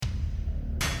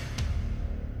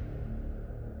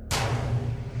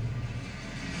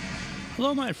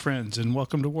Hello, my friends, and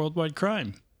welcome to Worldwide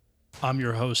Crime. I'm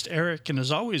your host, Eric, and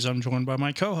as always, I'm joined by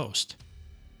my co-host.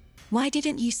 Why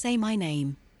didn't you say my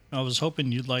name? I was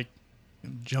hoping you'd,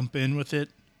 jump in with it.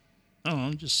 I don't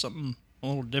know, just something a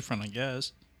little different, I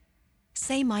guess.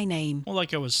 Say my name. Well,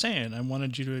 like I was saying, I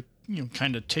wanted you to,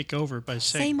 kind of take over by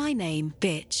saying... Say my name,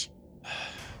 bitch.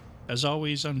 As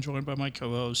always, I'm joined by my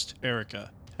co-host, Erica.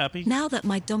 Happy? Now that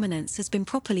my dominance has been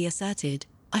properly asserted,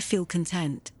 I feel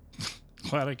content.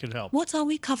 Glad I could help. What are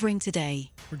we covering today?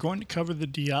 We're going to cover the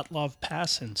Dyatlov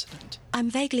Pass incident.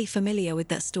 I'm vaguely familiar with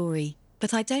that story,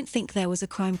 but I don't think there was a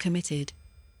crime committed.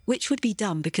 Which would be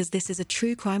dumb because this is a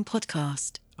true crime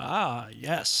podcast. Ah,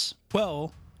 yes.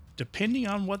 Well, depending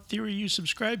on what theory you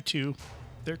subscribe to,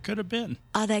 there could have been.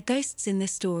 Are there ghosts in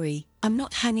this story? I'm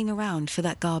not hanging around for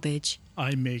that garbage.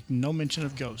 I make no mention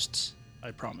of ghosts, I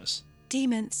promise.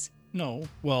 Demons? No,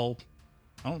 well,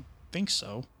 I don't think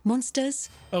so. Monsters?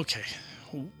 Okay,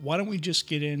 why don't we just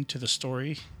get into the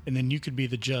story, and then you could be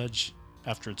the judge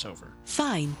after it's over.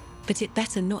 Fine, but it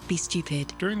better not be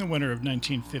stupid. During the winter of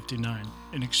 1959,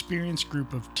 an experienced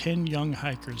group of 10 young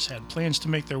hikers had plans to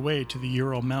make their way to the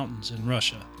Ural Mountains in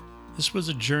Russia. This was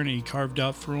a journey carved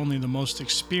out for only the most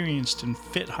experienced and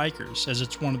fit hikers, as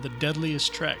it's one of the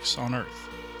deadliest treks on Earth.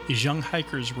 These young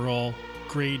hikers were all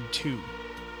Grade 2.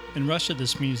 In Russia,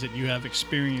 this means that you have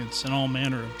experience in all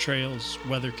manner of trails,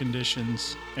 weather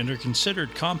conditions, and are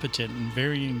considered competent in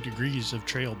varying degrees of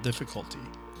trail difficulty.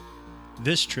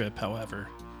 This trip, however,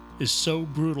 is so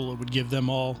brutal it would give them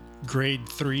all Grade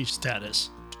 3 status,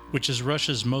 which is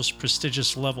Russia's most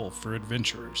prestigious level for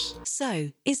adventurers.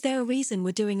 So, is there a reason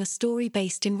we're doing a story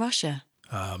based in Russia?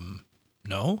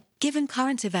 No? Given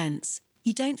current events,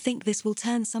 you don't think this will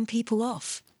turn some people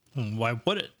off? Why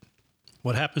would it?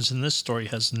 What happens in this story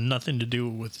has nothing to do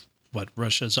with what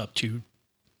Russia's up to,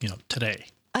 today.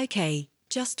 Okay,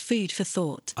 just food for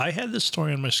thought. I had this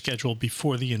story on my schedule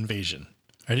before the invasion.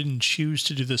 I didn't choose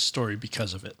to do this story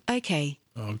because of it. Okay.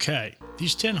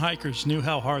 These 10 hikers knew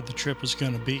how hard the trip was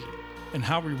going to be and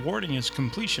how rewarding its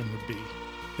completion would be.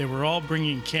 They were all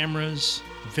bringing cameras,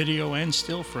 video, and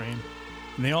still frame,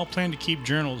 and they all planned to keep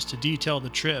journals to detail the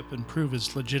trip and prove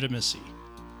its legitimacy.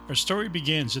 Our story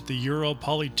begins at the Ural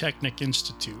Polytechnic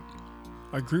Institute.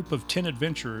 Our group of 10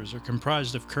 adventurers are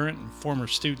comprised of current and former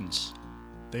students.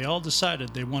 They all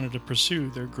decided they wanted to pursue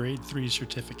their Grade 3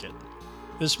 certificate.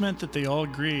 This meant that they all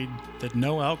agreed that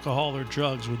no alcohol or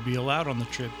drugs would be allowed on the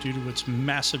trip due to its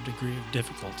massive degree of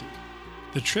difficulty.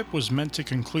 The trip was meant to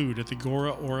conclude at the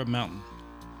Gora Ora Mountain.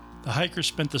 The hikers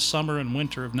spent the summer and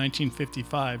winter of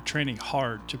 1955 training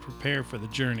hard to prepare for the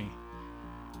journey.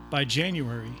 By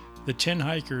January, the 10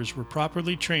 hikers were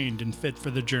properly trained and fit for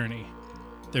the journey.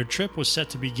 Their trip was set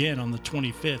to begin on the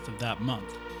 25th of that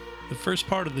month. The first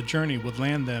part of the journey would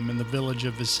land them in the village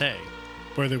of Visay,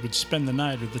 where they would spend the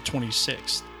night of the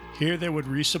 26th. Here they would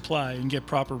resupply and get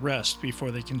proper rest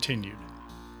before they continued.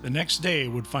 The next day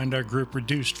would find our group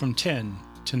reduced from 10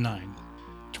 to 9.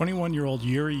 21-year-old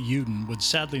Yuri Yudin would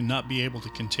sadly not be able to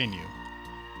continue.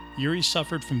 Yuri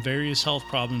suffered from various health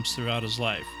problems throughout his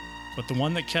life, but the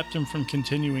one that kept him from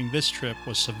continuing this trip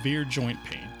was severe joint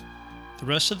pain. The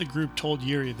rest of the group told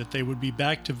Yuri that they would be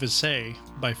back to Visay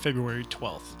by February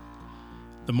 12th.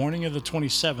 The morning of the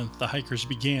 27th, the hikers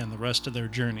began the rest of their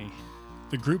journey.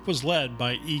 The group was led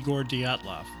by Igor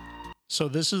Dyatlov. So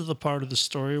this is the part of the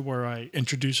story where I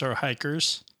introduce our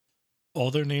hikers.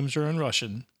 All their names are in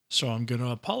Russian, so I'm going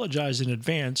to apologize in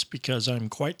advance because I'm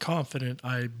quite confident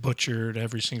I butchered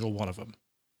every single one of them.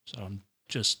 So I'm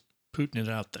just putting it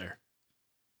out there.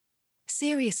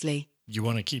 Seriously? You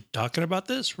want to keep talking about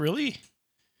this? Really?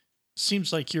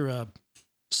 Seems like you're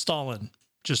stalling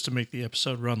just to make the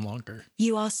episode run longer.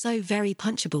 You are so very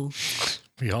punchable.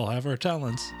 We all have our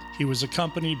talents. He was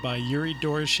accompanied by Yuri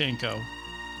Doroshenko,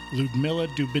 Ludmila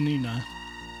Dubinina,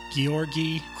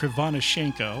 Georgy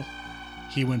Krivonishenko,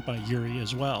 he went by Yuri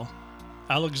as well,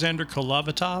 Alexander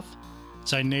Kolovatov,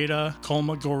 Zainada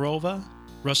Kolmogorova,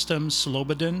 Rustem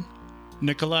Slobodin,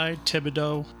 Nikolai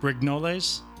Thibodeau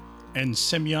Brignoles, and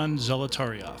Semyon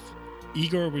Zolotaryov.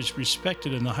 Igor was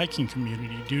respected in the hiking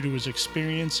community due to his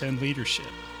experience and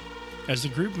leadership. As the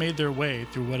group made their way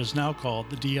through what is now called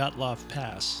the Dyatlov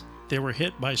Pass, they were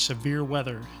hit by severe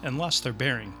weather and lost their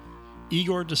bearing.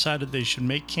 Igor decided they should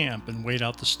make camp and wait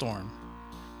out the storm.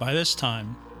 By this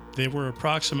time, they were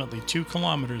approximately 2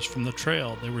 kilometers from the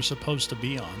trail they were supposed to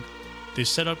be on. They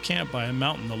set up camp by a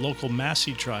mountain the local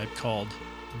Masi tribe called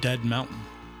Dead Mountain.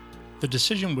 The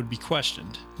decision would be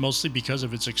questioned, mostly because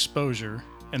of its exposure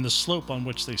and the slope on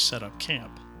which they set up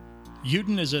camp.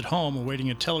 Yudin is at home awaiting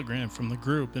a telegram from the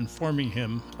group informing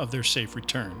him of their safe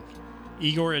return.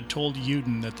 Igor had told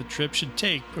Yudin that the trip should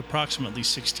take approximately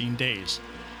 16 days,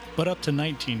 but up to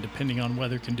 19 depending on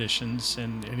weather conditions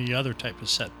and any other type of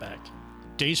setback.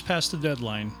 Days past the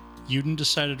deadline, Yudin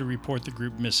decided to report the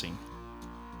group missing.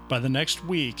 By the next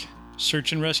week,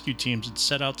 search and rescue teams had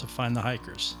set out to find the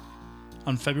hikers.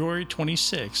 On February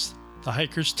 26th, the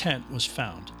hikers' tent was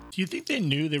found. Do you think they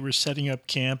knew they were setting up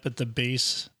camp at the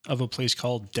base of a place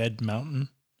called Dead Mountain?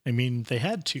 I mean, they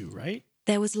had to, right?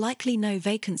 There was likely no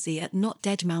vacancy at Not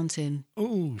Dead Mountain.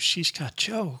 Oh, she's got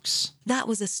jokes. That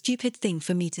was a stupid thing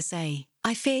for me to say.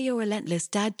 I fear your relentless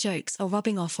dad jokes are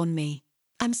rubbing off on me.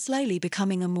 I'm slowly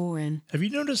becoming a moron. Have you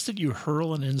noticed that you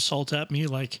hurl an insult at me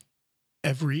like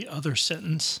every other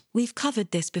sentence? We've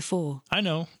covered this before. I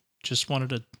know. Just wanted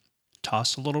to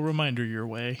toss a little reminder your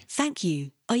way. Thank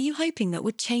you. Are you hoping that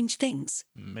would change things?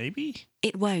 Maybe.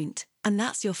 It won't, and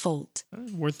that's your fault.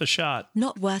 Worth a shot.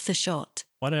 Not worth a shot.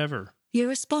 Whatever. Your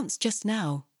response just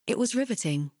now, it was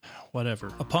riveting.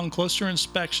 Whatever. Upon closer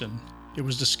inspection, it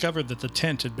was discovered that the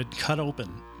tent had been cut open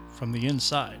from the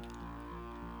inside.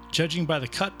 Judging by the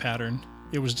cut pattern,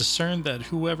 it was discerned that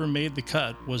whoever made the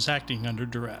cut was acting under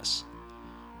duress.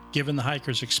 Given the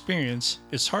hikers' experience,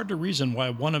 it's hard to reason why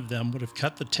one of them would have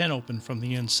cut the tent open from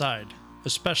the inside,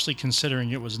 especially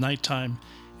considering it was nighttime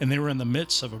and they were in the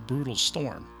midst of a brutal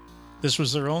storm. This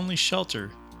was their only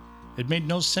shelter. It made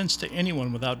no sense to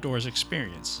anyone with outdoors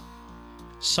experience.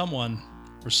 Someone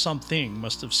or something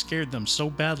must have scared them so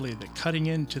badly that cutting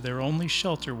into their only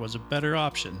shelter was a better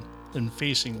option than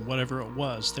facing whatever it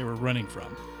was they were running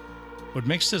from. What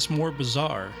makes this more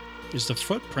bizarre is the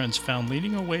footprints found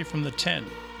leading away from the tent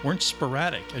weren't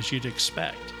sporadic as you'd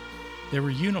expect. They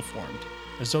were uniformed,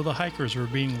 as though the hikers were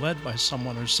being led by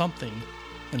someone or something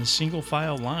in a single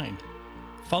file line.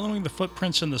 Following the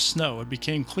footprints in the snow, it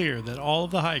became clear that all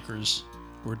of the hikers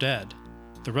were dead.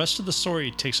 The rest of the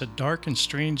story takes a dark and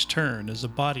strange turn as the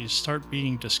bodies start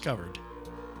being discovered.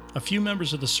 A few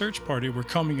members of the search party were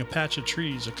combing a patch of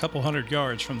trees a couple hundred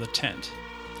yards from the tent.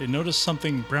 They noticed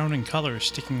something brown in color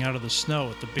sticking out of the snow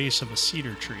at the base of a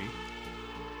cedar tree.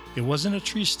 It wasn't a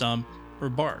tree stump or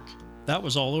bark. That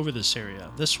was all over this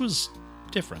area. This was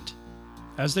different.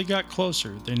 As they got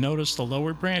closer, they noticed the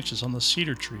lower branches on the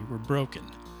cedar tree were broken.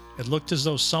 It looked as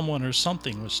though someone or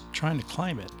something was trying to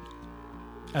climb it.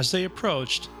 As they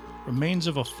approached, remains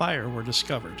of a fire were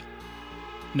discovered.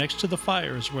 Next to the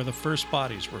fire is where the first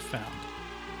bodies were found.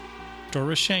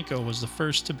 Doroshenko was the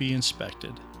first to be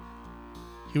inspected.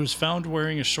 He was found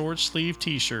wearing a short-sleeved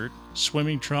t-shirt,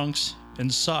 swimming trunks,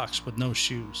 and socks with no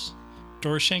shoes.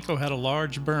 Doroshenko had a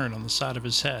large burn on the side of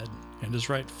his head and his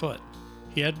right foot.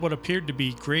 He had what appeared to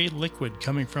be gray liquid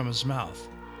coming from his mouth.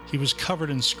 He was covered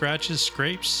in scratches,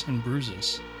 scrapes, and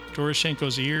bruises.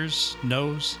 Doroshenko's ears,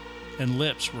 nose, and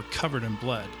lips were covered in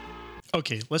blood.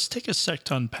 Okay, let's take a sec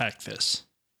to unpack this.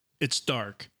 It's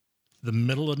dark, the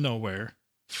middle of nowhere,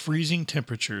 freezing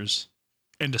temperatures,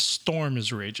 and a storm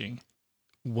is raging.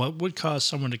 What would cause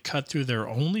someone to cut through their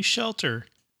only shelter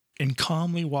and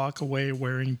calmly walk away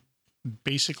wearing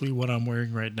basically what I'm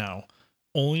wearing right now,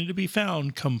 only to be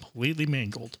found completely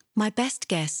mangled? My best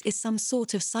guess is some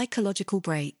sort of psychological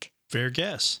break. Fair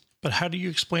guess. But how do you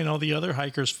explain all the other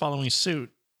hikers following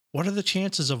suit? What are the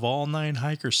chances of all 9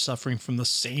 hikers suffering from the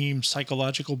same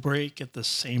psychological break at the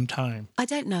same time? I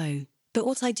don't know, but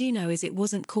what I do know is it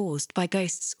wasn't caused by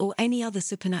ghosts or any other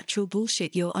supernatural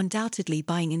bullshit you're undoubtedly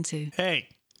buying into. Hey,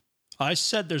 I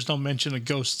said there's no mention of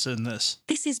ghosts in this.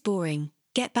 This is boring.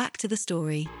 Get back to the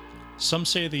story. Some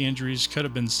say the injuries could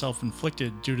have been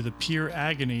self-inflicted due to the pure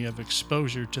agony of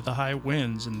exposure to the high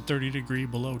winds and 30-degree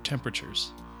below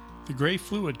temperatures. The gray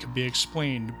fluid could be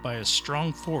explained by a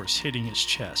strong force hitting his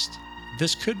chest.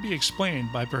 This could be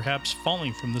explained by perhaps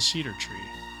falling from the cedar tree.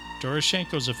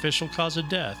 Doroshenko's official cause of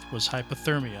death was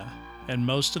hypothermia, and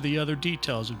most of the other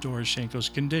details of Doroshenko's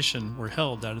condition were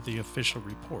held out of the official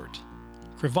report.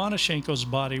 Krivonoshenko's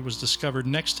body was discovered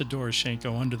next to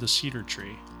Doroshenko under the cedar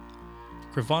tree.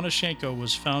 Krivonoshenko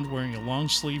was found wearing a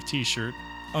long-sleeved t-shirt,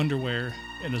 underwear,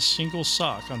 and a single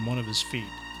sock on one of his feet.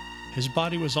 His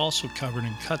body was also covered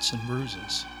in cuts and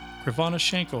bruises.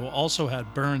 Krivonoshenko also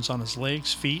had burns on his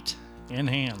legs, feet, and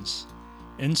hands.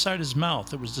 Inside his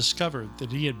mouth, it was discovered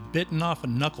that he had bitten off a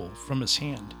knuckle from his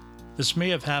hand. This may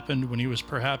have happened when he was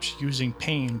perhaps using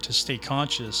pain to stay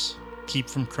conscious, keep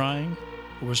from crying,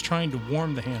 or was trying to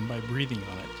warm the hand by breathing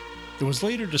on it. It was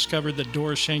later discovered that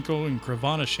Doroshenko and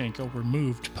Krivonoshenko were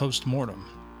moved post-mortem.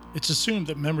 It's assumed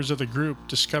that members of the group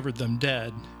discovered them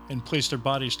dead and placed their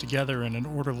bodies together in an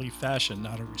orderly fashion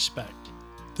out of respect.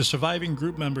 The surviving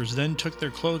group members then took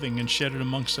their clothing and shared it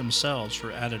amongst themselves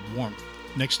for added warmth.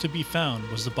 Next to be found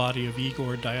was the body of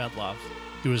Igor Dyatlov.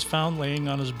 He was found laying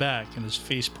on his back and his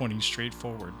face pointing straight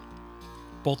forward.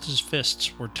 Both his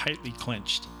fists were tightly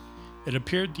clenched. It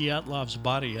appeared Dyatlov's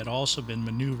body had also been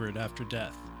maneuvered after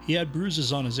death. He had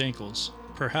bruises on his ankles,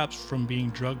 perhaps from being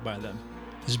drugged by them.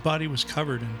 His body was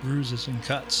covered in bruises and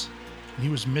cuts, and he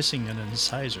was missing an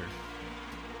incisor.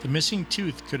 The missing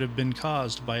tooth could have been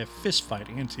caused by a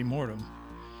fistfight ante-mortem.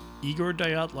 Igor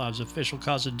Dyatlov's official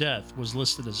cause of death was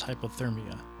listed as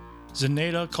hypothermia.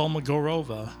 Zenaida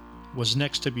Kolmogorova was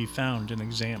next to be found and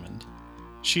examined.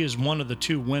 She is one of the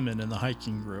two women in the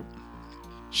hiking group.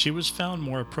 She was found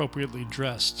more appropriately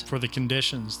dressed for the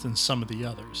conditions than some of the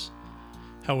others.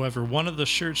 However, one of the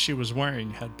shirts she was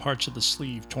wearing had parts of the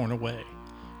sleeve torn away.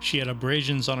 She had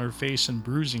abrasions on her face and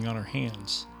bruising on her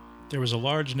hands. There was a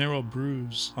large narrow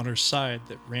bruise on her side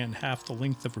that ran half the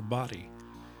length of her body.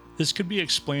 This could be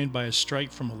explained by a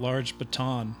strike from a large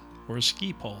baton or a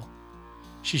ski pole.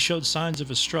 She showed signs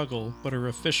of a struggle, but her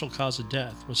official cause of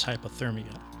death was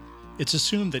hypothermia. It's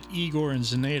assumed that Igor and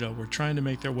Zenaida were trying to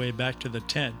make their way back to the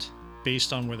tent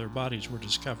based on where their bodies were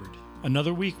discovered.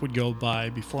 Another week would go by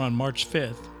before on March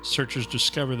 5th, searchers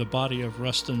discovered the body of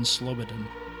Rustin Slobodin.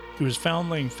 He was found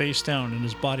laying face down and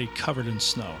his body covered in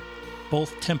snow.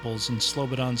 Both temples and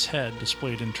Slobodin's head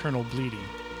displayed internal bleeding,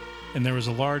 and there was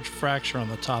a large fracture on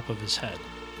the top of his head.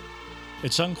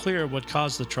 It's unclear what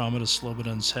caused the trauma to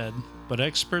Slobodin's head, but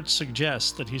experts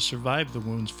suggest that he survived the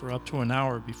wounds for up to an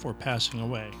hour before passing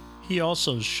away. He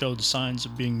also showed signs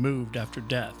of being moved after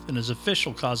death, and his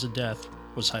official cause of death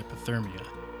was hypothermia.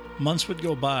 Months would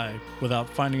go by without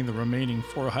finding the remaining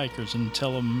 4 hikers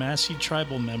until a Massey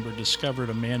tribal member discovered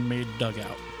a man-made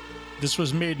dugout. This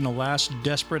was made in a last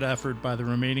desperate effort by the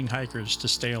remaining hikers to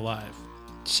stay alive.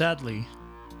 Sadly,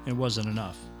 it wasn't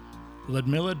enough.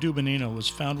 Ludmila Dubinina was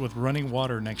found with running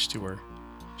water next to her.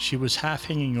 She was half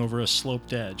hanging over a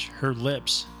sloped edge. Her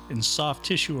lips and soft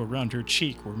tissue around her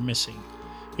cheek were missing,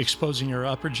 exposing her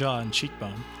upper jaw and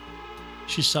cheekbone.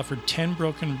 She suffered 10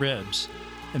 broken ribs,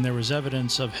 and there was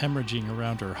evidence of hemorrhaging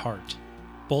around her heart.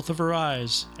 Both of her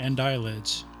eyes and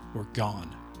eyelids were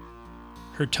gone.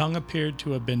 Her tongue appeared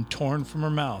to have been torn from her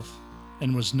mouth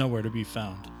and was nowhere to be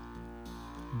found.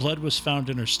 Blood was found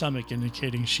in her stomach,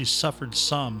 indicating she suffered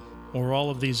some or all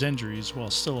of these injuries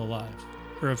while still alive.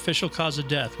 Her official cause of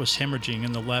death was hemorrhaging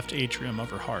in the left atrium of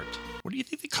her heart. What do you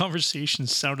think the conversation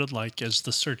sounded like as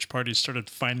the search party started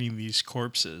finding these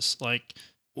corpses? Like,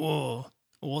 "Whoa,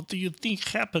 what do you think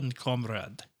happened,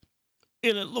 comrade?"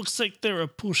 "It looks like they were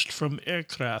pushed from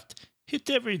aircraft, hit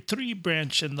every tree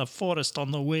branch in the forest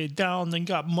on the way down and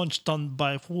got munched on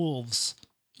by wolves."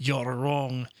 "You're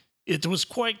wrong. It was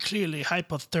quite clearly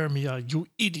hypothermia, you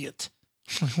idiot."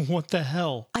 What the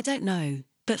hell? I don't know,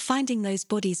 but finding those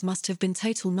bodies must have been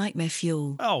total nightmare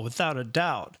fuel. Oh, without a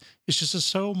doubt. It's just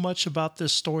so much about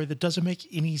this story that doesn't make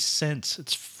any sense.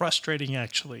 It's frustrating,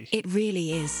 actually. It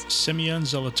really is. Semyon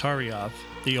Zolotaryov,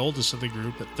 the oldest of the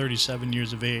group at 37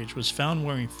 years of age, was found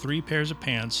wearing 3 pairs of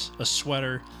pants, a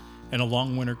sweater, and a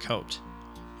long winter coat.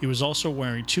 He was also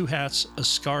wearing 2 hats, a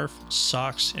scarf,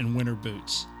 socks, and winter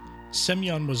boots.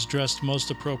 Semyon was dressed most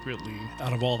appropriately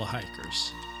out of all the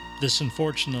hikers. This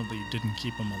unfortunately didn't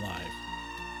keep him alive.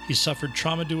 He suffered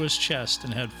trauma to his chest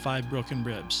and had 5 broken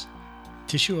ribs.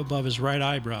 Tissue above his right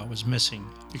eyebrow was missing,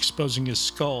 exposing his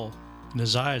skull, and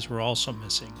his eyes were also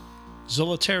missing.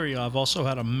 Zolotaryov also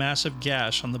had a massive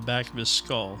gash on the back of his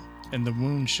skull, and the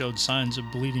wound showed signs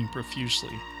of bleeding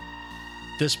profusely.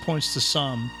 This points to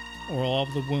some or all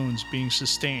of the wounds being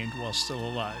sustained while still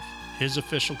alive. His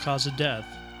official cause of death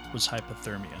was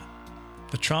hypothermia.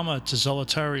 The trauma to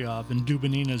Zolotaryov and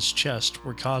Dubinina's chest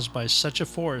were caused by such a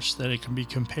force that it can be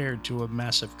compared to a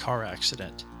massive car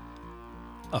accident.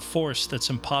 A force that's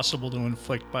impossible to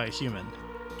inflict by a human.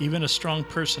 Even a strong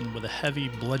person with a heavy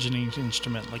bludgeoning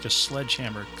instrument like a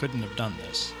sledgehammer couldn't have done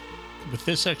this. With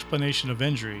this explanation of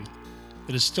injury,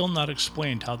 it is still not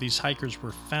explained how these hikers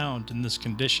were found in this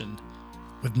condition,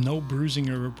 with no bruising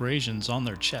or abrasions on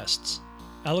their chests.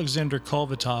 Alexander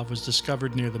Kolvatov was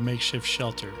discovered near the makeshift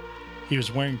shelter. He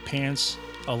was wearing pants,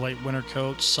 a light winter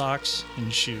coat, socks,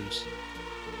 and shoes.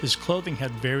 His clothing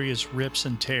had various rips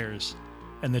and tears,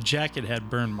 and the jacket had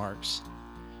burn marks.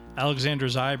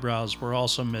 Alexander's eyebrows were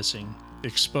also missing,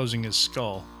 exposing his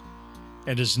skull,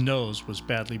 and his nose was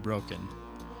badly broken.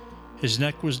 His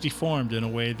neck was deformed in a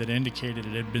way that indicated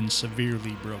it had been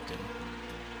severely broken.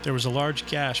 There was a large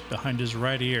gash behind his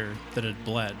right ear that had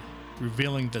bled,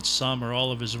 revealing that some or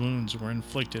all of his wounds were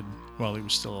inflicted while he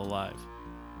was still alive.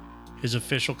 His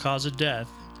official cause of death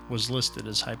was listed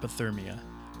as hypothermia.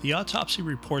 The autopsy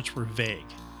reports were vague.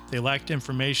 They lacked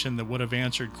information that would have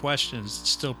answered questions that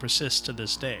still persist to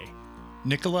this day.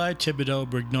 Nikolai Thibodeau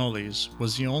Brignoles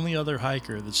was the only other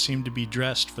hiker that seemed to be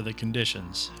dressed for the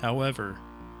conditions. However,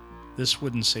 this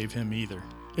wouldn't save him either.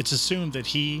 It's assumed that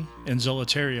he and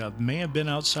Zolotaryov may have been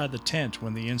outside the tent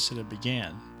when the incident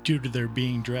began, due to their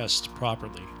being dressed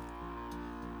properly.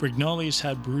 Brignoles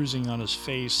had bruising on his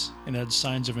face and had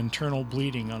signs of internal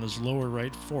bleeding on his lower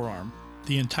right forearm.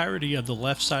 The entirety of the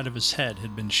left side of his head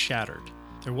had been shattered.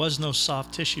 There was no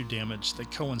soft tissue damage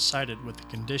that coincided with the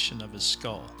condition of his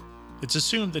skull. It's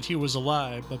assumed that he was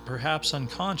alive, but perhaps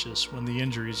unconscious when the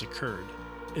injuries occurred.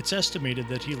 It's estimated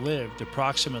that he lived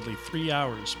approximately 3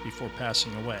 hours before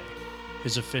passing away.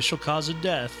 His official cause of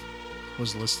death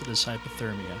was listed as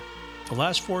hypothermia. The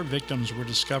last 4 victims were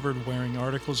discovered wearing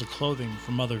articles of clothing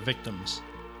from other victims.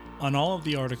 On all of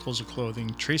the articles of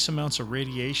clothing, trace amounts of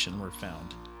radiation were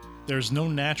found. There is no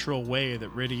natural way that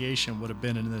radiation would have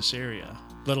been in this area,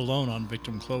 let alone on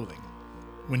victim clothing.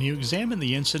 When you examine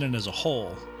the incident as a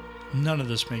whole, none of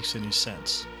this makes any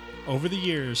sense. Over the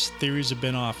years, theories have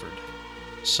been offered.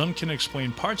 Some can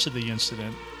explain parts of the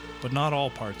incident, but not all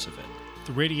parts of it,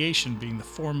 the radiation being the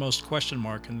foremost question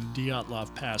mark in the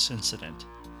Dyatlov Pass incident.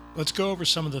 Let's go over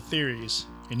some of the theories,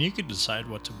 and you can decide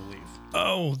what to believe.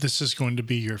 Oh, this is going to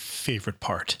be your favorite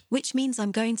part. Which means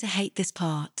I'm going to hate this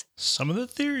part. Some of the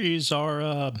theories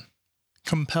are,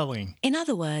 compelling. In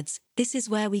other words, this is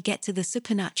where we get to the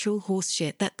supernatural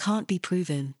horseshit that can't be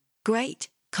proven. Great,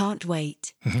 can't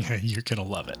wait. You're gonna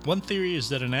love it. One theory is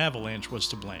that an avalanche was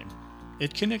to blame.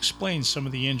 It can explain some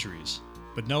of the injuries,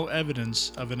 but no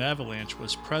evidence of an avalanche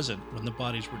was present when the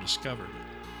bodies were discovered,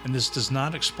 and this does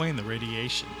not explain the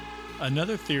radiation.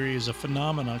 Another theory is a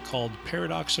phenomena called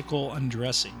paradoxical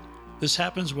undressing. This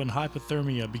happens when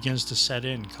hypothermia begins to set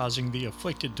in, causing the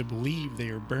afflicted to believe they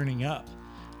are burning up,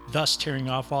 thus tearing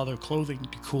off all their clothing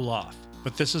to cool off.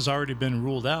 But this has already been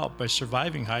ruled out by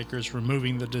surviving hikers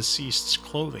removing the deceased's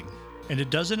clothing. And it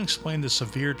doesn't explain the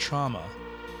severe trauma,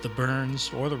 the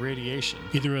burns, or the radiation.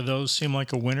 Either of those seem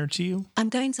like a winner to you? I'm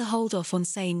going to hold off on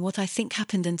saying what I think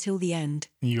happened until the end.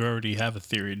 You already have a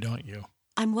theory, don't you?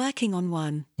 I'm working on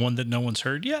one. One that no one's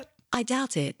heard yet? I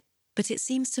doubt it, but it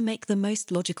seems to make the most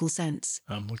logical sense.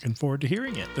 I'm looking forward to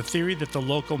hearing it. The theory that the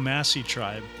local Massey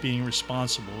tribe being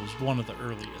responsible is one of the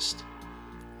earliest.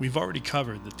 We've already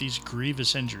covered that these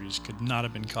grievous injuries could not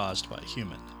have been caused by a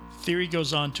human. The theory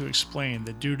goes on to explain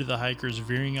that due to the hikers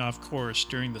veering off course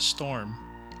during the storm,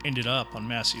 ended up on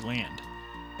Massey land,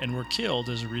 and were killed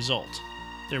as a result.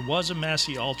 There was a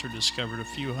Massey altar discovered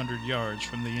a few hundred yards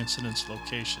from the incident's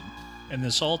location, and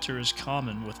this altar is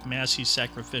common with Massey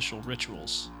sacrificial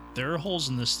rituals. There are holes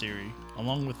in this theory,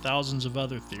 along with thousands of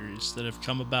other theories that have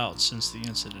come about since the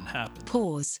incident happened.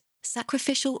 Pause.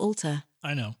 Sacrificial altar.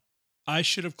 I know. I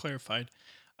should have clarified.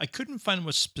 I couldn't find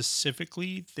what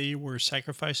specifically they were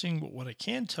sacrificing, but what I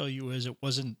can tell you is it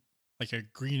wasn't like a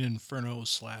Green Inferno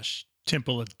 /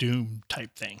 Temple of Doom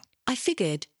type thing. I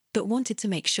figured, but wanted to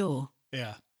make sure.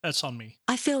 Yeah, that's on me.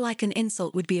 I feel like an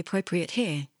insult would be appropriate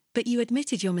here, but you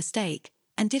admitted your mistake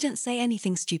and didn't say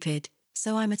anything stupid,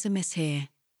 so I'm at a miss here.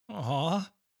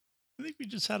 Aw, I think we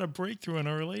just had a breakthrough in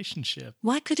our relationship.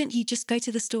 Why couldn't you just go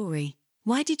to the story?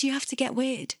 Why did you have to get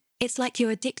weird? It's like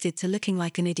you're addicted to looking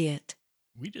like an idiot.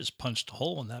 We just punched a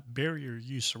hole in that barrier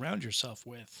you surround yourself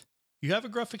with. You have a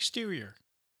gruff exterior,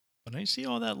 but I see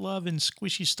all that love and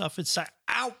squishy stuff inside.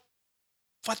 Ow!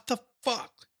 What the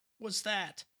fuck was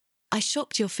that? I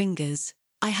shocked your fingers.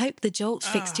 I hope the jolt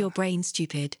fixed your brain,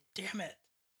 stupid. Damn it.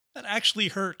 That actually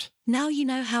hurt. Now you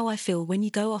know how I feel when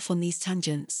you go off on these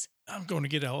tangents. I'm going to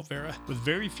get out, Vera. With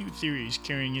very few theories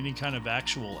carrying any kind of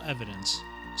actual evidence,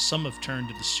 some have turned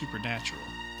to the supernatural.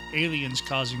 Aliens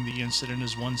causing the incident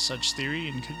is one such theory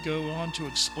and could go on to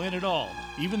explain it all,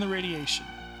 even the radiation.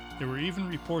 There were even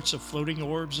reports of floating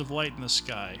orbs of light in the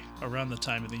sky around the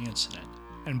time of the incident,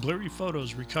 and blurry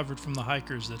photos recovered from the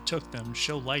hikers that took them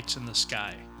show lights in the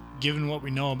sky. Given what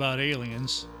we know about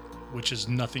aliens, which is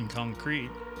nothing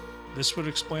concrete, this would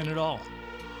explain it all.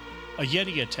 A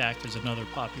Yeti attack is another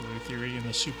popular theory in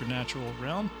the supernatural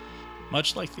realm.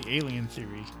 Much like the alien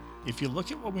theory, if you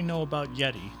look at what we know about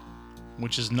Yeti,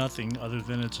 which is nothing other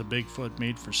than it's a Bigfoot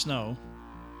made for snow,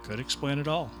 could explain it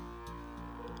all.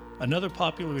 Another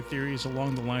popular theory is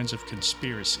along the lines of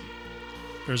conspiracy.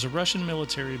 There's a Russian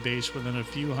military base within a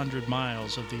few hundred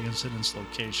miles of the incident's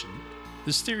location.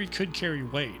 This theory could carry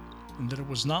weight, in that it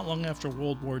was not long after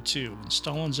World War II and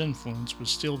Stalin's influence was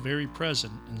still very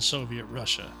present in Soviet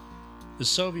Russia. The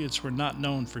Soviets were not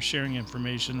known for sharing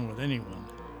information with anyone,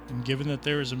 and given that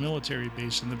there is a military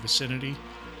base in the vicinity,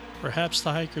 perhaps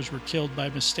the hikers were killed by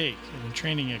mistake in a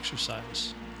training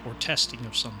exercise or testing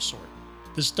of some sort.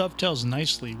 This dovetails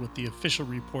nicely with the official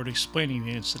report explaining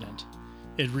the incident.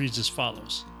 It reads as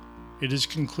follows. It is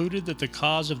concluded that the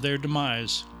cause of their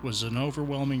demise was an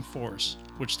overwhelming force,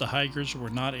 which the hikers were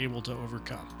not able to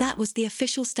overcome. That was the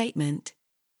official statement.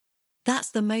 That's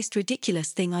the most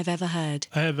ridiculous thing I've ever heard.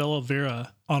 I have aloe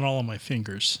vera on all of my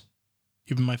fingers,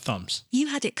 even my thumbs. You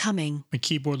had it coming. My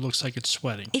keyboard looks like it's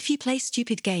sweating. If you play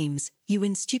stupid games, you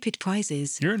win stupid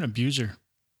prizes. You're an abuser.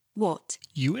 What?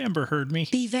 You Amber Heard me.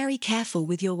 Be very careful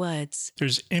with your words.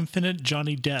 There's infinite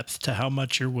Johnny depth to how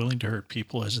much you're willing to hurt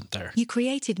people, isn't there? You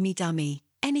created me, dummy.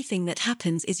 Anything that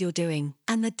happens is your doing,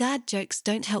 and the dad jokes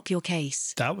don't help your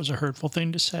case. That was a hurtful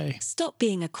thing to say. Stop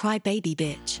being a crybaby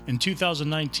bitch. In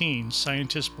 2019,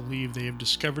 scientists believe they have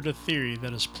discovered a theory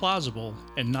that is plausible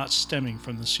and not stemming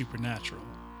from the supernatural.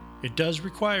 It does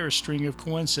require a string of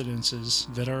coincidences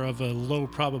that are of a low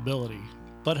probability,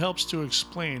 but helps to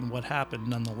explain what happened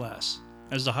nonetheless.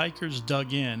 As the hikers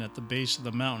dug in at the base of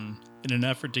the mountain in an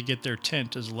effort to get their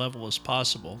tent as level as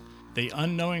possible, they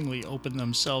unknowingly opened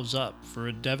themselves up for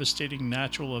a devastating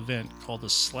natural event called a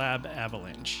slab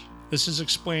avalanche. This is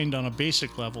explained on a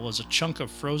basic level as a chunk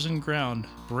of frozen ground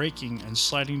breaking and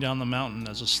sliding down the mountain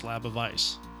as a slab of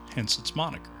ice, hence its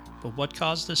moniker. But what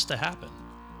caused this to happen?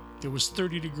 It was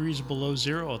 30 degrees below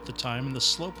zero at the time and the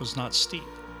slope was not steep.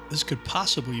 This could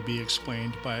possibly be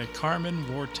explained by a Kármán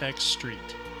vortex street.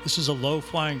 This is a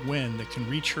low-flying wind that can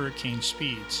reach hurricane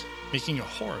speeds, making a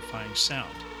horrifying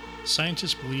sound.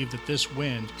 Scientists believe that this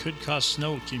wind could cause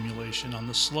snow accumulation on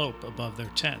the slope above their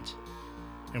tent.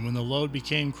 And when the load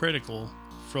became critical,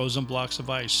 frozen blocks of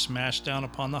ice smashed down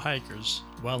upon the hikers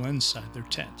while inside their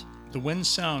tent. The wind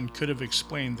sound could have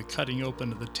explained the cutting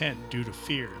open of the tent due to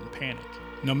fear and panic.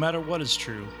 No matter what is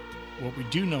true, what we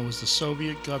do know is the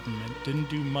Soviet government didn't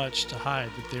do much to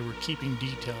hide that they were keeping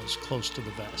details close to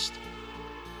the vest.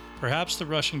 Perhaps the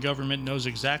Russian government knows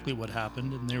exactly what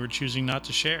happened and they were choosing not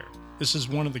to share. This is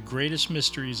one of the greatest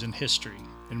mysteries in history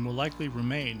and will likely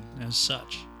remain as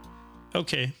such.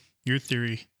 Okay, your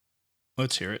theory.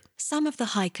 Let's hear it. Some of the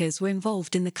hikers were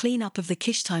involved in the cleanup of the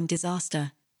Kishtim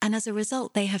disaster, and as a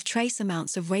result they have trace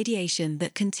amounts of radiation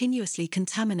that continuously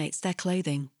contaminates their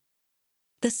clothing.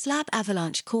 The slab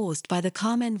avalanche caused by the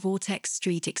Kármán vortex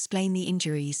street explain the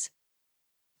injuries.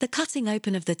 The cutting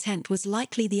open of the tent was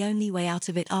likely the only way out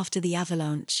of it after the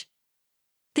avalanche.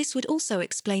 This would also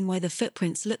explain why the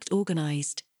footprints looked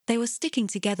organized. They were sticking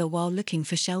together while looking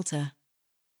for shelter.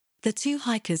 The two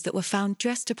hikers that were found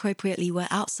dressed appropriately were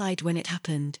outside when it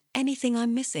happened. Anything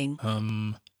I'm missing?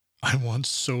 I want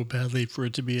so badly for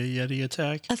it to be a Yeti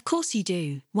attack. Of course you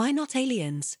do. Why not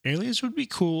aliens? Aliens would be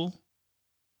cool,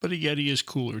 but a Yeti is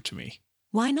cooler to me.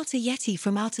 Why not a Yeti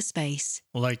from outer space?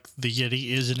 Like the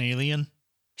Yeti is an alien?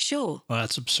 Sure. Well,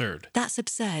 that's absurd. That's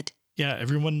absurd. Yeah,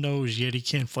 everyone knows Yeti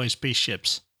can't fly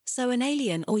spaceships. So an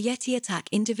alien or Yeti attack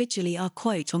individually are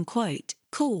quote-unquote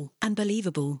cool and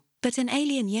believable. But an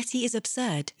alien Yeti is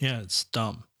absurd. Yeah, it's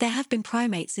dumb. There have been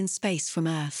primates in space from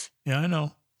Earth. Yeah, I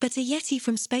know. But a Yeti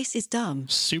from space is dumb.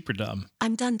 Super dumb.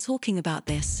 I'm done talking about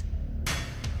this.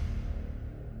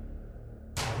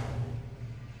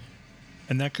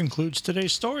 And that concludes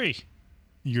today's story.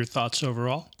 Your thoughts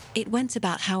overall? It went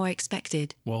about how I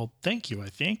expected. Well, thank you, I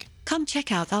think. Come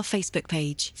check out our Facebook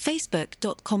page,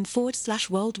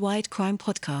 facebook.com/Worldwide Crime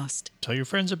Podcast. Tell your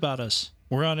friends about us.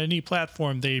 We're on any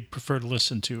platform they prefer to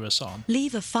listen to us on.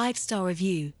 Leave a 5-star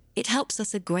review. It helps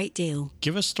us a great deal.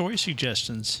 Give us story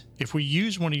suggestions. If we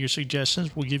use one of your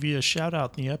suggestions, we'll give you a shout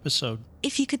out in the episode.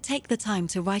 If you could take the time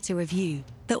to write a review,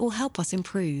 that will help us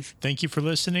improve. Thank you for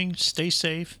listening. Stay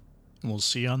safe, and we'll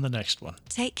see you on the next one.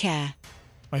 Take care.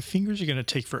 My fingers are going to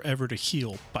take forever to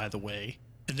heal, by the way.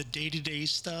 And the day-to-day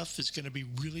stuff is going to be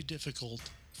really difficult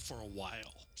for a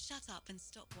while. Shut up and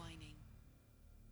stop whining.